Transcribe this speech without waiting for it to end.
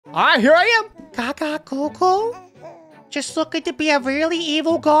All right, here I am. Gaga Cuckoo. Just looking to be a really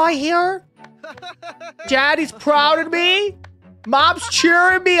evil guy here. Daddy's proud of me. Mom's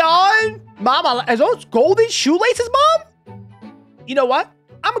cheering me on. Mama, are those golden shoelaces, Mom? You know what?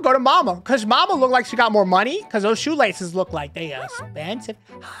 I'm gonna go to Mama, because Mama look like she got more money, because those shoelaces look like they are expensive.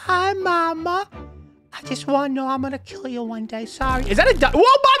 Hi, Mama. I just want to know I'm gonna kill you one day. Sorry. Is that a whoa,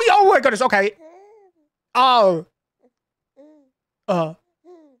 Bobby? Oh my goodness. Okay. Oh.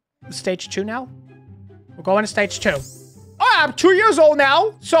 Stage 2 now? We're going to stage 2. Oh, I'm 2 years old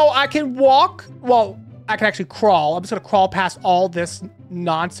now, so I can walk. Well, I can actually crawl. I'm just gonna crawl past all this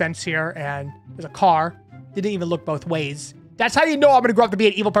nonsense here, and there's a car. Didn't even look both ways. That's how you know I'm gonna grow up to be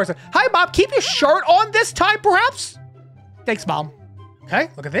an evil person. Hi, Mom. Keep your shirt on this time, perhaps? Thanks, Mom. Okay,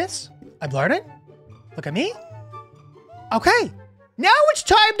 look at this. I'm learning. Look at me. Okay, now it's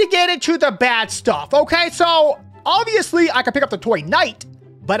time to get into the bad stuff. Okay, so obviously I can pick up the toy knight,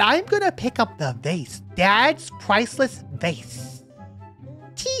 but I'm gonna pick up the vase. Dad's priceless vase.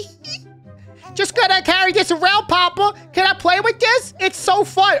 Just gonna carry this around, Papa. Can I play with this? It's so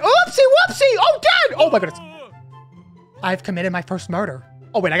fun. Oopsie, whoopsie. Oh, Dad. Oh my goodness. I've committed my first murder.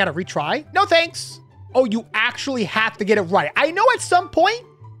 Oh wait, I gotta retry? No thanks. Oh, you actually have to get it right. I know at some point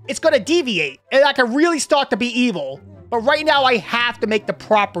it's gonna deviate and I can really start to be evil. But right now I have to make the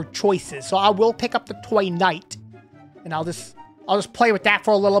proper choices. So I will pick up the toy knight. And I'll just play with that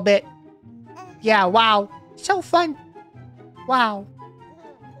for a little bit. Yeah, wow. So fun. Wow.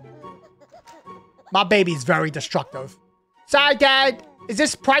 My baby's very destructive. Sorry, Dad. Is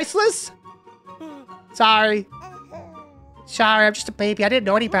this priceless? Sorry. Sorry, I'm just a baby. I didn't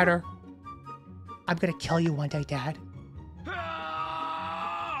know any better. I'm gonna kill you one day, Dad.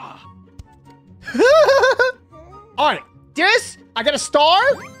 Alright, this, I got a star,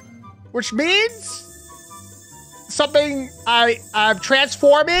 which means something I'm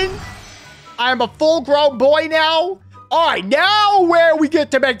transforming. I'm a full-grown boy now. Alright, now where we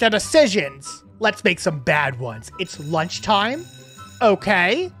get to make the decisions. Let's make some bad ones. It's lunchtime.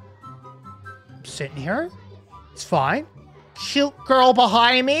 Okay. I'm sitting here. It's fine. Cute girl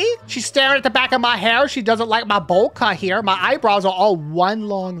behind me. She's staring at the back of my hair. She doesn't like my bowl cut here. My eyebrows are all one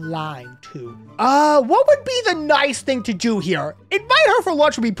long line, too. What would be the nice thing to do here? Invite her for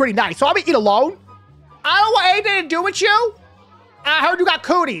lunch would be pretty nice. So I'm gonna eat alone. I don't want anything to do with you. I heard you got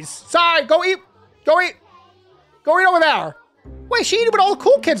cooties. Sorry, go eat. Go eat. Go eat over there. Wait, she eating with all the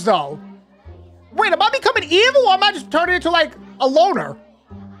cool kids, though. Wait, am I becoming evil or am I just turning into, like, a loner?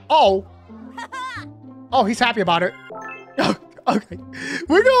 Oh. Oh, he's happy about it. Okay.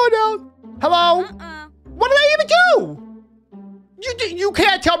 We're going down. Hello? What did I even do? You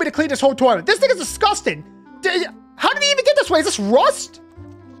can't tell me to clean this whole toilet. This thing is disgusting. How did he even get this way? Is this rust?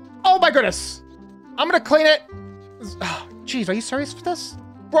 Oh, my goodness. I'm going to clean it. Jeez, are you serious with this?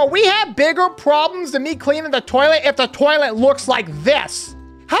 Bro, we have bigger problems than me cleaning the toilet if the toilet looks like this.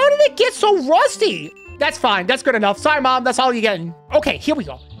 How did it get so rusty? That's fine. That's good enough. Sorry, Mom. That's all you're getting. Okay, here we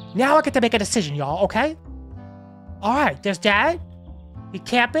go. Now I get to make a decision, y'all, okay? All right, there's Dad. He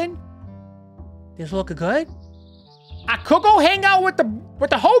camping. This looking good. I could go hang out with the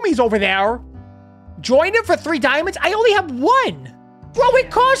homies over there. Join him for 3 diamonds. I only have 1. Bro,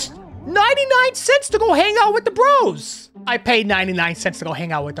 it costs 99 cents to go hang out with the bros. I paid 99 cents to go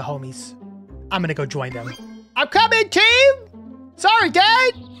hang out with the homies. I'm gonna go join them. I'm coming, team. Sorry,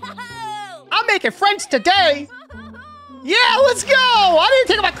 Dad. I'm making friends today. Yeah, let's go. I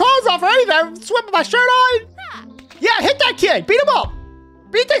didn't take my clothes off or anything. I'm swimming my shirt on. Yeah, hit that kid. Beat him up.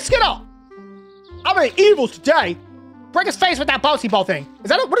 Beat that skin up. I'm an evil today. Break his face with that bouncy ball thing.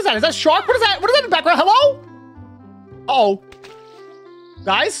 What is that? Is that a shark? What is that? What is that in the background? Hello? Uh-oh.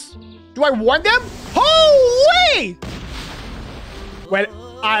 Guys, do I warn them? Holy! Wait,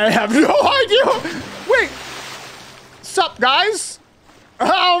 I have no idea. Wait. Sup, guys?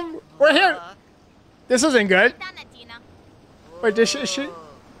 We're here. This isn't good. Wait, is she?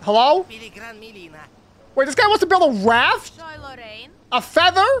 Hello? Wait, this guy wants to build a raft? A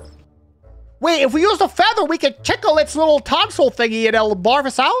feather? Wait, if we use the feather, we can tickle its little tonsil thingy and it'll barf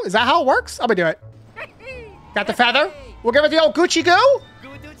us out? Is that how it works? I'm gonna do it. Got the feather? We'll give it the old Gucci goo?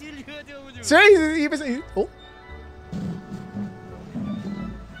 See? Oh.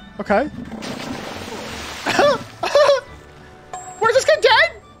 Okay. What, is this kid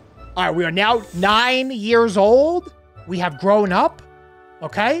dead? All right, we are now 9 years old. We have grown up.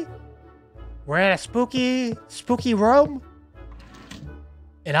 Okay? We're in a spooky room.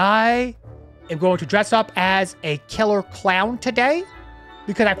 And I am going to dress up as a killer clown today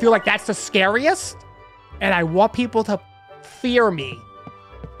because I feel like that's the scariest. And I want people to fear me.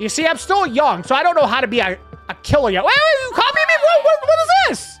 You see, I'm still young, so I don't know how to be a killer yet. Wait, you copying me? What is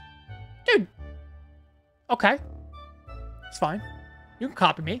this? Okay. It's fine. You can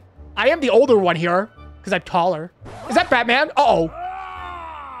copy me. I am the older one here because I'm taller. Is that Batman? Uh-oh.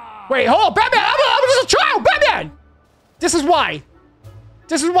 Wait, hold on. Batman! I'm just a child! Batman! This is why.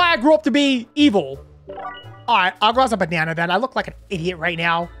 This is why I grew up to be evil. All right, I'll go as a banana then. I look like an idiot right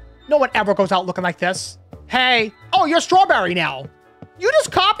now. No one ever goes out looking like this. Hey. Oh, you're strawberry now. You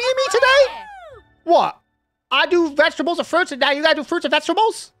just copying me today? What? I do vegetables and fruits and now you gotta do fruits and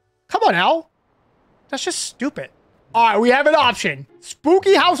vegetables? Come on, Al. That's just stupid. All right, we have an option.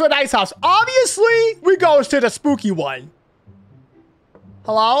 Spooky house or nice house. Obviously, we goes to the spooky one.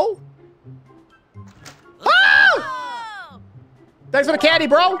 Hello? Ah! Thanks for the candy,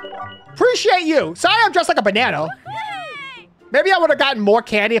 bro. Appreciate you. Sorry I'm dressed like a banana. Maybe I would have gotten more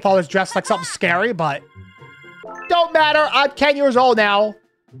candy if I was dressed like something scary, but don't matter. I'm 10 years old now.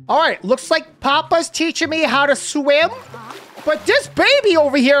 All right, looks like Papa's teaching me how to swim. But this baby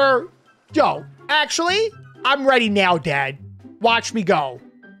over here, yo, actually, I'm ready now, Dad. Watch me go.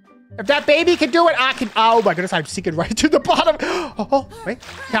 If that baby can do it, I can. Oh my goodness, I'm sinking right to the bottom. Oh, wait,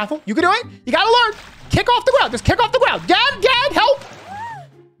 careful. You can do it. You gotta learn. Kick off the ground. Just kick off the ground. Dad, help.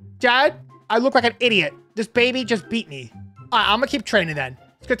 Dad, I look like an idiot. This baby just beat me. All right, I'm gonna keep training then.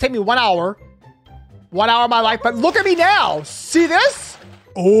 It's gonna take me 1 hour. 1 hour of my life, but look at me now. See this?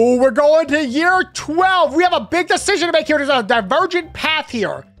 Oh, we're going to year 12. We have a big decision to make here. There's a divergent path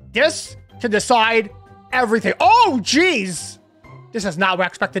here. This can decide everything. Oh, geez. This is not what I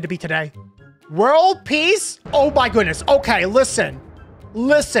expected to be today. World peace? Oh my goodness. Okay, listen.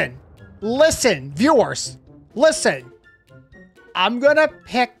 Listen. Listen, viewers. Listen. I'm gonna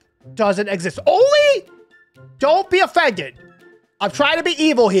pick doesn't exist. Only don't be offended. I'm trying to be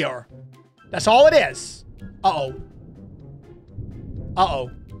evil here. That's all it is. Uh-oh.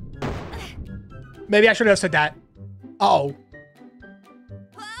 Uh-oh. Maybe I should have said that. Uh-oh.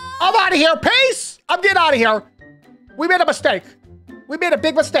 I'm out of here. Peace. I'm getting out of here. We made a mistake. We made a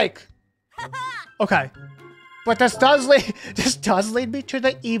big mistake. Okay. But this does lead me to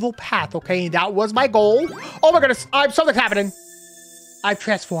the evil path, okay? That was my goal. Oh my goodness. Something's happening. I'm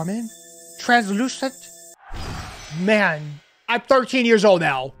transforming. Translucent. Man. I'm 13 years old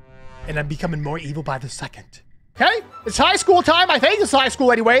now. And I'm becoming more evil by the second. Okay? It's high school time. I think it's high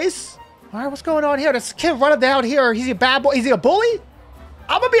school anyways. All right, what's going on here? This kid running down here. He's a bad boy. Is he a bully?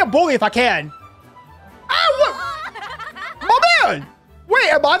 I'm gonna be a bully if I can. Ah, what? My man!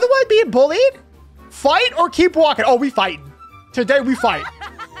 Wait, am I the one being bullied? Fight or keep walking? Oh, we fighting. Today we fight.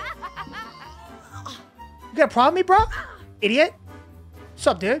 You got a problem with me, bro? Idiot. What's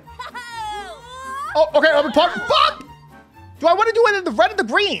up, dude? Oh, okay, I'm a part. Fuck! Do I want to do it in the red or the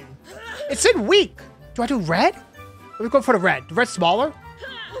green? It's in weak. Do I do red? Let me go for the red. The red's smaller.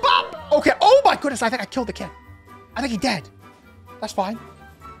 Bop! Okay. Oh my goodness, I think I killed the kid. I think he's dead. That's fine.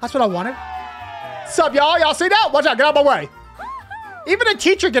 That's what I wanted. What's up, y'all? Y'all see that? Watch out. Get out of my way. Even the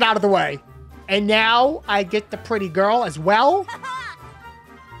teacher get out of the way. And now I get the pretty girl as well.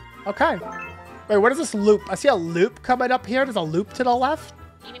 Okay. Wait, what is this loop? I see a loop coming up here. There's a loop to the left.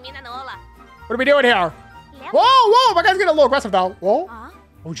 What are we doing here? Whoa, whoa. My guy's getting a little aggressive though. Whoa.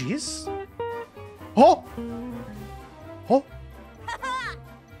 Oh, jeez. Oh. Oh.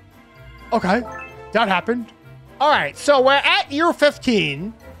 Okay. That happened. All right. So we're at year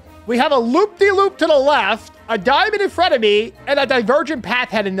 15. We have a loop-de-loop to the left, a diamond in front of me, and a divergent path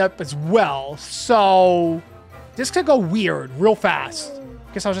heading up as well. So this could go weird real fast.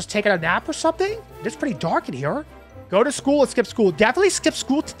 Guess I was just taking a nap or something. It's pretty dark in here. Go to school and skip school. Definitely skip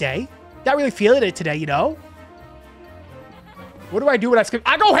school today. Not really feeling it today, you know? What do I do when I skip?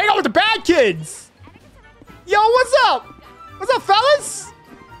 I go hang out with the bad kids. Yo, what's up? What's up, fellas?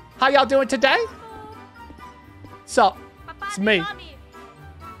 How y'all doing today? What's up? It's me.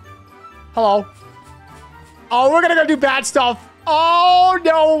 Hello. Oh, we're gonna go do bad stuff. Oh,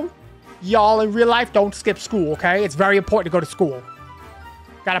 no. Y'all, in real life, don't skip school, okay? It's very important to go to school.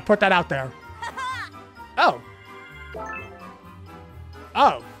 Gotta put that out there. Oh.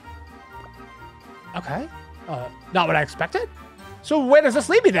 Oh. Okay. Not what I expected. So where does this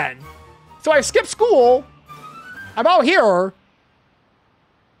leave me then? So I skip school. I'm out here.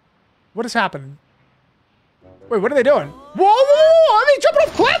 What is happening? Wait, what are they doing? Whoa, whoa, whoa! Are they jumping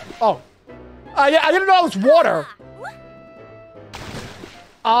off cliff? Oh. I didn't know it was water.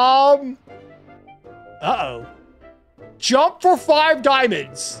 Uh-oh. Jump for 5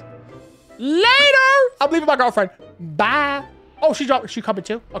 diamonds. Later! I'm leaving my girlfriend. Bye. Oh, she coming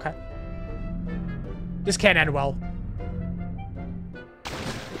too? Okay. This can't end well.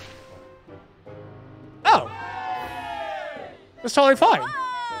 Oh. That's totally fine.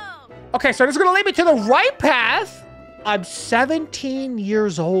 Okay, so this is gonna lead me to the right path. I'm 17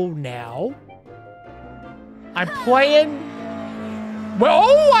 years old now. I'm playing. Well,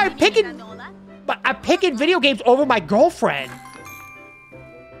 oh, I'm picking video games over my girlfriend.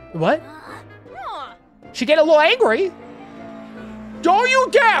 What? She get a little angry. Don't you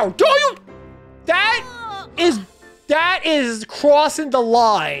dare! Don't you? That is crossing the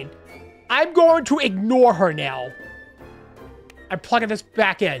line. I'm going to ignore her now. I'm plugging this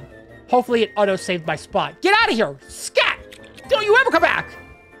back in. Hopefully it auto-saved my spot. Get out of here! Scat! Don't you ever come back!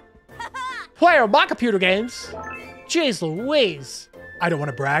 Player my computer games. Jeez Louise. I don't want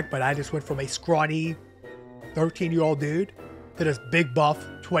to brag, but I just went from a scrawny 13-year-old dude to this big buff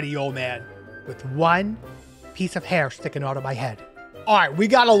 20-year-old man with one piece of hair sticking out of my head. All right, we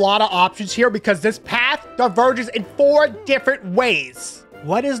got a lot of options here because this path diverges in 4 different ways.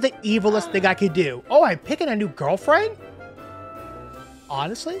 What is the evilest thing I could do? Oh, I'm picking a new girlfriend?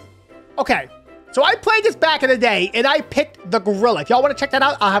 Honestly? Okay, so I played this back in the day, and I picked the gorilla. If y'all want to check that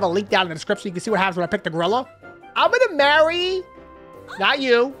out, I'll have a link down in the description so you can see what happens when I pick the gorilla. I'm going to marry... Not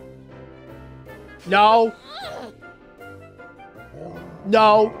you. No.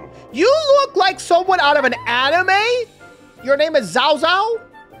 No. You look like someone out of an anime? Your name is Zhao Zhao?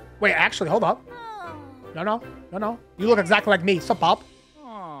 Wait, actually, hold up. No. You look exactly like me. Sup, Bob?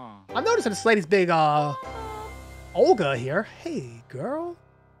 I'm noticing this lady's big, Olga here. Hey, girl.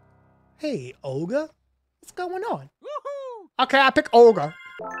 Hey, Olga. What's going on? Okay, I pick Olga.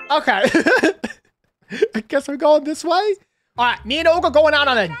 Okay. I guess we're going this way. All right, me and Olga going out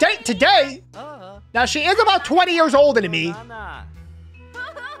on a date today. Now, she is about 20 years older than me.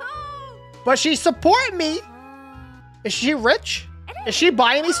 But she's supporting me. Is she rich? Is she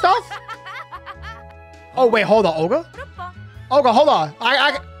buying me stuff? Oh, wait, hold on, Olga. Olga, hold on.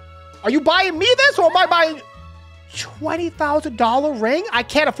 Are you buying me this or am I buying $20,000 ring? I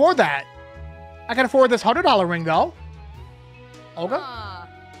can't afford that. I can afford this $100 ring, though. Olga?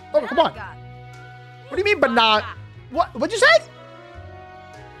 Olga, come on. What do you mean, but not? What'd you say?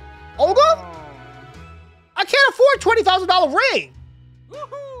 Olga? I can't afford $20,000 ring.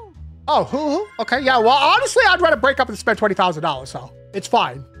 Oh, who? Okay, yeah, well, honestly, I'd rather break up and spend $20,000, so it's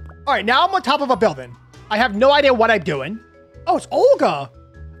fine. All right, now I'm on top of a building. I have no idea what I'm doing. Oh, it's Olga.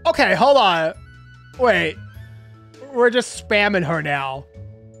 Okay, hold on. Wait. We're just spamming her now.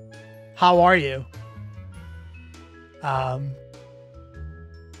 How are you?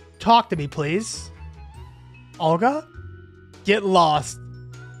 Talk to me, please. Olga? Get lost.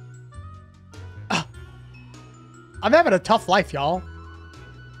 I'm having a tough life, y'all.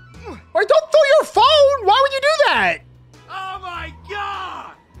 Wait, don't throw your phone! Why would you do that? Oh my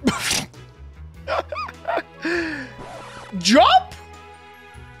god! Jump?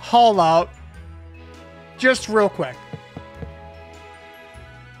 Hold up. Just real quick.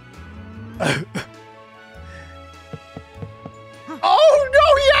 Oh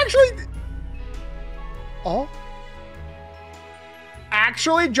no, he actually... Oh?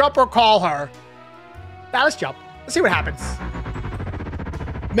 Actually jump or call her. Now let's jump. Let's see what happens.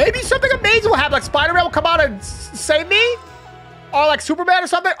 Maybe something amazing will happen, like Spider-Man will come out and save me? Or like Superman or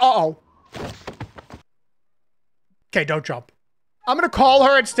something? Uh-oh. Okay, don't jump. I'm gonna call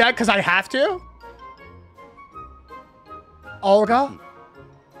her instead because I have to. Olga,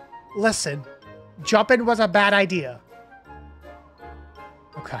 listen, jumping was a bad idea.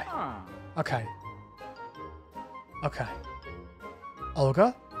 Okay. Okay. Okay.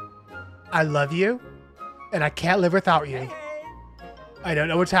 Olga, I love you, and I can't live without you. I don't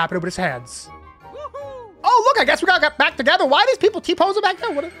know what's happening with his hands. Oh, look, I guess we got to get back together. Why are these people T-posing back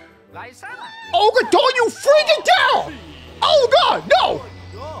there? What Olga, don't you freaking down! Olga, no!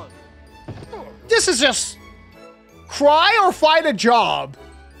 This is just cry or find a job.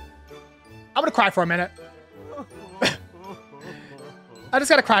 I'm gonna cry for a minute. I just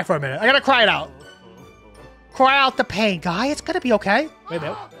gotta cry for a minute. I gotta cry it out. Cry out the pain, guy. It's gonna be okay. Wait a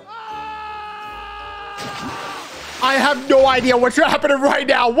minute. I have no idea what's happening right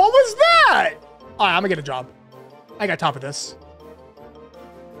now. What was that? All right, I'm gonna get a job. I got time for this.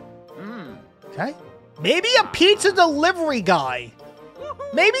 Okay. Maybe a pizza delivery guy.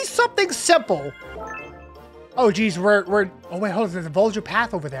 Maybe something simple. Oh, geez, we're oh, wait, hold on. There's a Vulture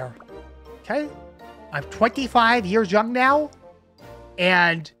Path over there. Okay. I'm 25 years young now.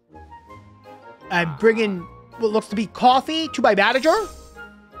 And I'm bringing what looks to be coffee to my manager.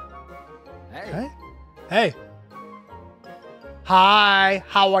 Okay. Hey. Hi,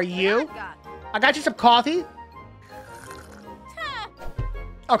 how are you? I got you some coffee.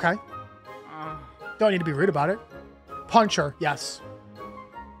 Okay. Don't need to be rude about it. Punch her, yes.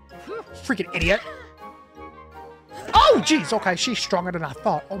 Freaking idiot. Oh, jeez. Okay, she's stronger than I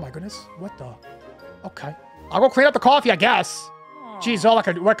thought. Oh, my goodness. What the? Okay. I'll go clean up the coffee, I guess. Jeez,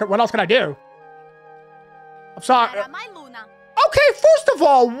 what else can I do? I'm sorry. My Luna. Okay, first of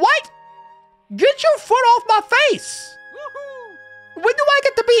all, what? Get your foot off my face. When do I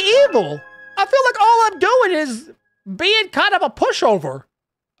get to be evil? I feel like all I'm doing is being kind of a pushover.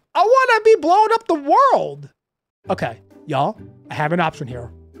 I want to be blowing up the world. Okay, y'all, I have an option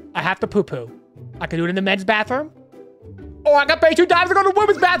here. I have to poo-poo. I can do it in the men's bathroom. Oh, I got paid $2 to go to the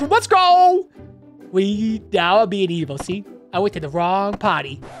women's bathroom. Let's go. Now I'm being evil, see? I went to the wrong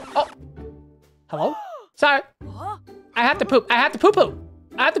potty. Oh, hello? Sorry. I have to poop. I have to poo-poo.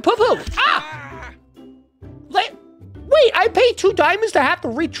 I have to poo-poo. Ah! Wait, I paid 2 diamonds to have to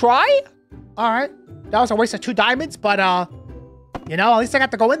retry? All right. That was a waste of 2 diamonds, but, you know, at least I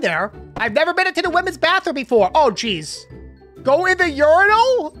got to go in there. I've never been into the women's bathroom before. Oh, geez. Go in the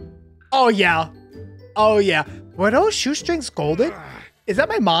urinal? Oh, yeah. Oh, yeah. Were those shoestrings golden? Is that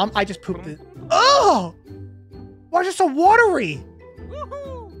my mom? I just pooped it. Oh! Why is it so watery?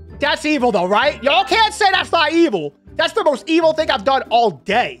 That's evil, though, right? Y'all can't say that's not evil. That's the most evil thing I've done all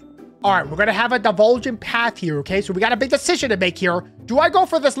day. All right, we're going to have a divulgent path here, okay? So we got a big decision to make here. Do I go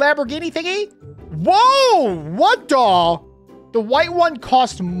for this Lamborghini thingy? Whoa! What the? The white one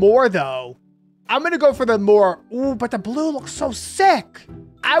costs more, though. I'm going to go for the more... Ooh, but the blue looks so sick.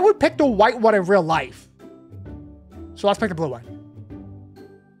 I would pick the white one in real life. So let's pick the blue one.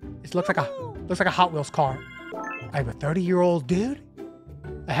 It looks like a Hot Wheels car. I'm a 30-year-old dude.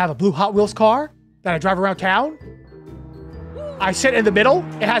 I have a blue Hot Wheels car that I drive around town. I sit in the middle.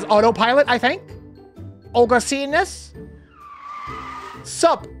 It has autopilot, I think. Olga seeing this?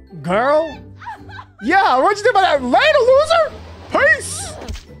 Sup, girl? Yeah, what'd you do about that? Later, loser! Peace!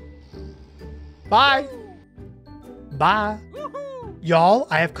 Bye. Bye. Y'all,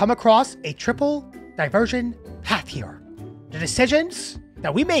 I have come across a triple diversion path here. The decisions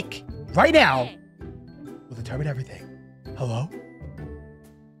that we make right now will determine everything. Hello?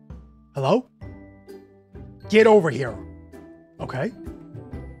 Hello? Get over here. Okay.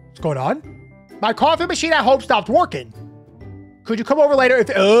 What's going on? My coffee machine at home stopped working. Could you come over later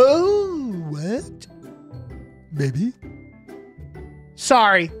if... Oh, what? Maybe.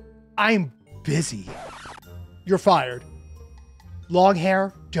 Sorry, I'm busy. You're fired. Long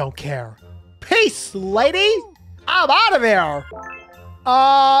hair, don't care. Peace, lady. I'm out of there.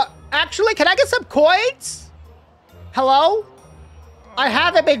 Actually, can I get some coins? Hello? I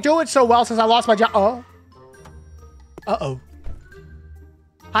haven't been doing so well since I lost my job. Oh. Uh-oh.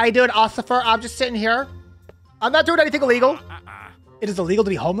 How you doing, Ossifer? I'm just sitting here. I'm not doing anything illegal. It is illegal to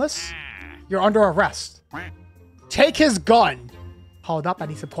be homeless. You're under arrest. Take his gun. Hold up, I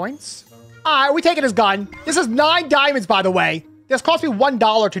need some points. All right, we taking his gun. This is 9 diamonds, by the way. This cost me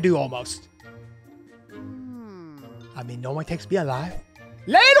 $1 to do almost. I mean, no one takes me alive.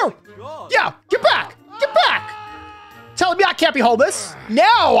 Later! Yeah, get back! Get back! Telling me I can't be homeless.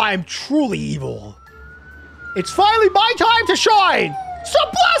 Now I'm truly evil. It's finally my time to shine!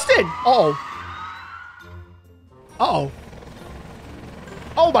 Stop blasting! Uh-oh. Uh-oh.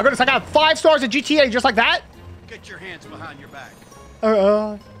 Oh my goodness, I got 5 stars in GTA just like that? Get your hands behind your back.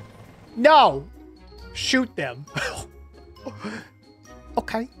 No. Shoot them.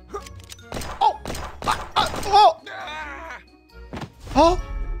 Okay. Oh! Oh! Oh!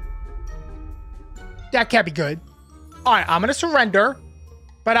 That can't be good. All right, I'm gonna surrender,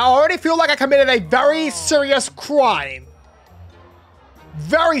 but I already feel like I committed a very serious crime.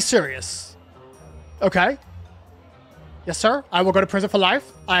 Very serious. Okay. Yes, sir. I will go to prison for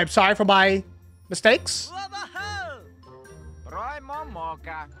life. I am sorry for my mistakes.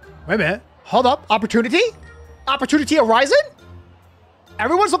 Wait a minute. Hold up. Opportunity? Opportunity horizon?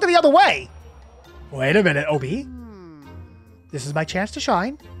 Everyone's looking the other way. Wait a minute, OB. This is my chance to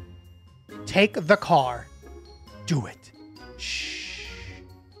shine. Take the car. Do it. Shh.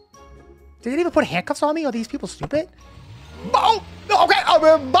 Did they even put handcuffs on me? Are these people stupid? Oh, okay.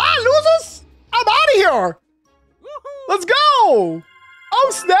 Bye, losers. I'm out of here. Let's go.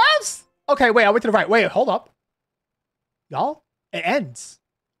 Oh, snaps. Okay, wait. I went to the right. Wait, hold up. Y'all, it ends.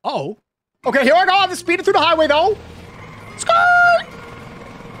 Uh-oh. Okay, here I go. I'm speeding through the highway, though. Skirt.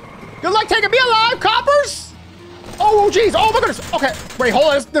 Good luck taking me alive, coppers. Oh, geez. Oh, my goodness. Okay, wait,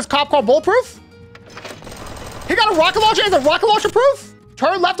 hold on. This cop called Bulletproof? He got a rocket launcher. Is it rocket launcher proof?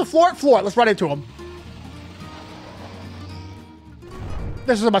 Turn left to floor it. Let's run into him.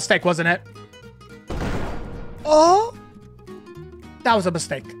 This was a mistake, wasn't it? Oh, that was a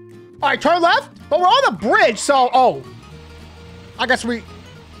mistake. All right, turn left. But we're on the bridge, so, oh. I guess we're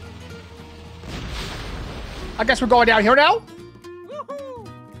going down here now.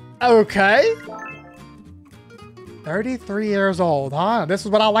 Okay. 33 years old, huh? This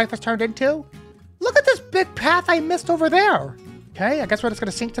is what our life has turned into? Look at this big path I missed over there. Okay, I guess we're just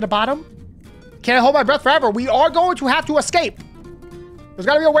gonna sink to the bottom. Can't hold my breath forever. We are going to have to escape. There's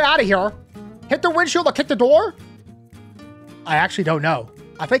got to be a way out of here. Hit the windshield or kick the door? I actually don't know.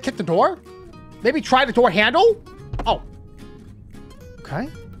 I think kick the door? Maybe try the door handle? Oh. Okay.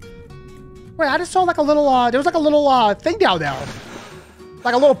 Wait, I just saw like a little, there was like a little thing down there.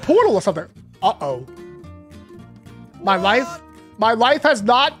 Like a little portal or something. Uh-oh. My life has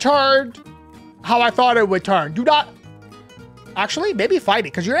not turned how I thought it would turn. Do not... Actually, maybe fight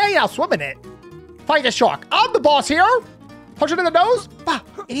it, because you're out swimming it. Fight the shark. I'm the boss here. Punch it in the nose. Bah,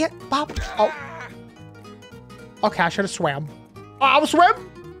 idiot. Bop. Oh. Okay, I should have swam. I'll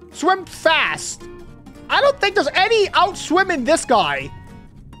swim. Swim fast. I don't think there's any out-swimming this guy.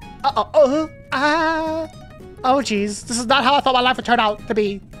 Oh, jeez. This is not how I thought my life would turn out to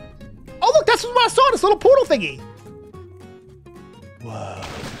be. Oh, look, that's what I saw, this little portal thingy. Whoa.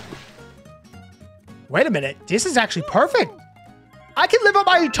 Wait a minute. This is actually perfect. I can live out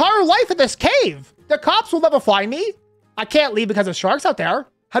my entire life in this cave. The cops will never find me. I can't leave because of sharks out there.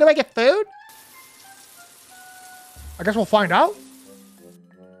 How do I get food? I guess we'll find out.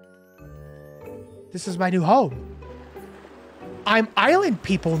 This is my new home. I'm island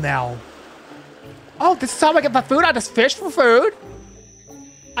people now. Oh, this is how I get my food. I just fish for food.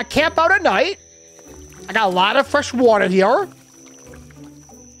 I camp out at night. I got a lot of fresh water here.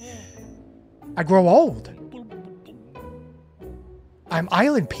 I grow old. I'm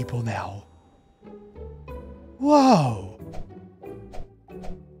island people now. Whoa.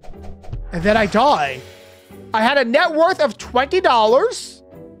 And then I die. I had a net worth of $20.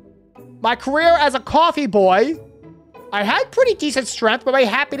 My career as a coffee boy. I had pretty decent strength, but my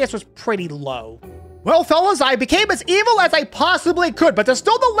happiness was pretty low. Well, fellas, I became as evil as I possibly could, but there's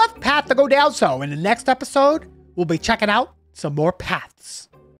still the left path to go down, so in the next episode, we'll be checking out some more paths.